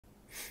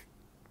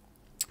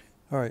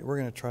Alright, we're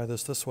going to try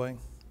this way.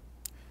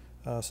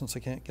 Since I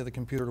can't get the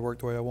computer to work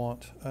the way I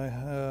want. I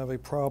have a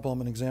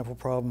problem, an example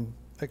problem,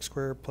 x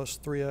squared plus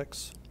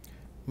 3x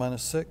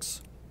minus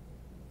 6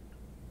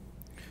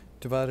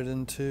 divided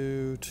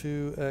into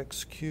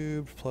 2x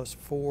cubed plus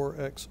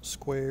 4x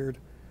squared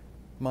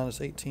minus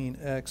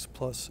 18x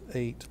plus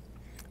 8.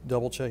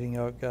 Double checking,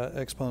 I've got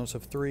exponents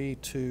of 3,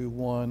 2,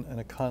 1, and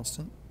a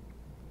constant.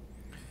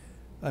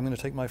 I'm going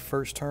to take my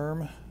first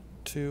term,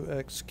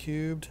 2x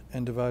cubed,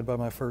 and divide by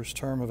my first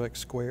term of x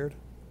squared.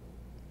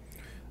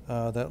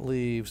 That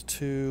leaves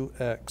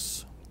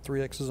 2x.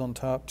 3x is on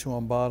top, 2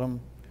 on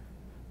bottom.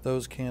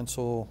 Those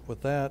cancel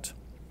with that.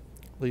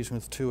 Leaves me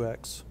with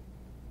 2x.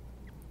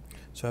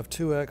 So I have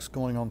 2x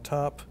going on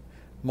top,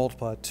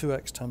 multiply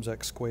 2x times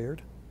x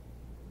squared.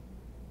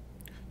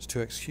 It's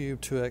 2x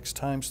cubed. 2x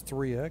times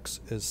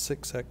 3x is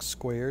 6x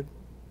squared.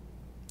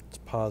 It's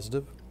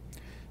positive.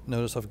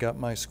 Notice I've got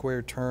my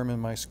squared term in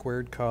my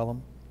squared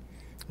column.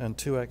 And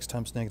 2x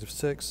times negative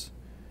 6,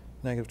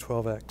 negative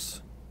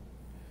 12x.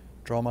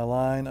 Draw my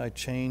line, I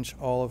change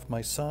all of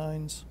my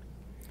signs.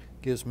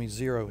 Gives me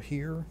 0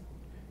 here.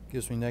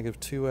 Gives me negative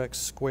 2x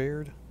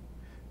squared.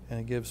 And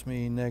it gives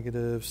me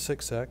negative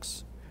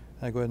 6x.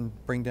 And I go ahead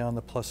and bring down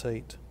the plus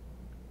 8.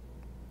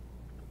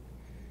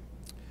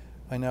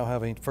 I now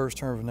have a first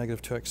term of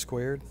negative 2x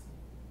squared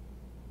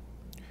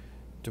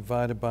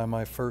divided by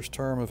my first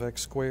term of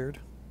x squared.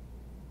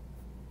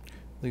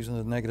 Leaves me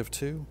the negative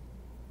 2.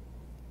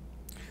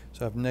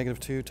 So I have negative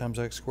 2 times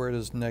x squared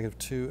is negative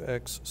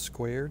 2x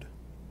squared.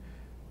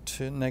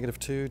 Negative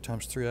 2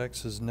 times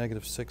 3x is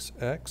negative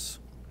 6x.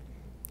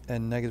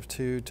 And negative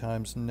 2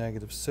 times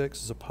negative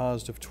 6 is a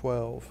positive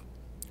 12.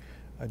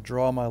 I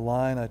draw my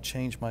line, I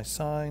change my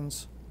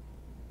signs.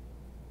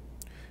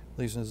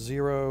 Leaves me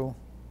 0.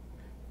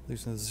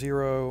 Leaves me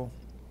 0.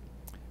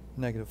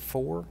 Negative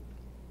 4.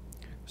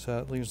 So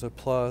that leaves a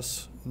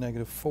plus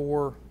negative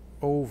 4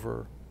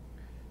 over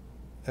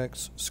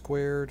x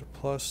squared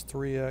plus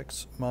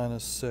 3x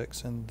minus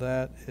 6, and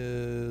that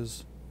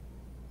is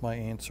my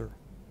answer.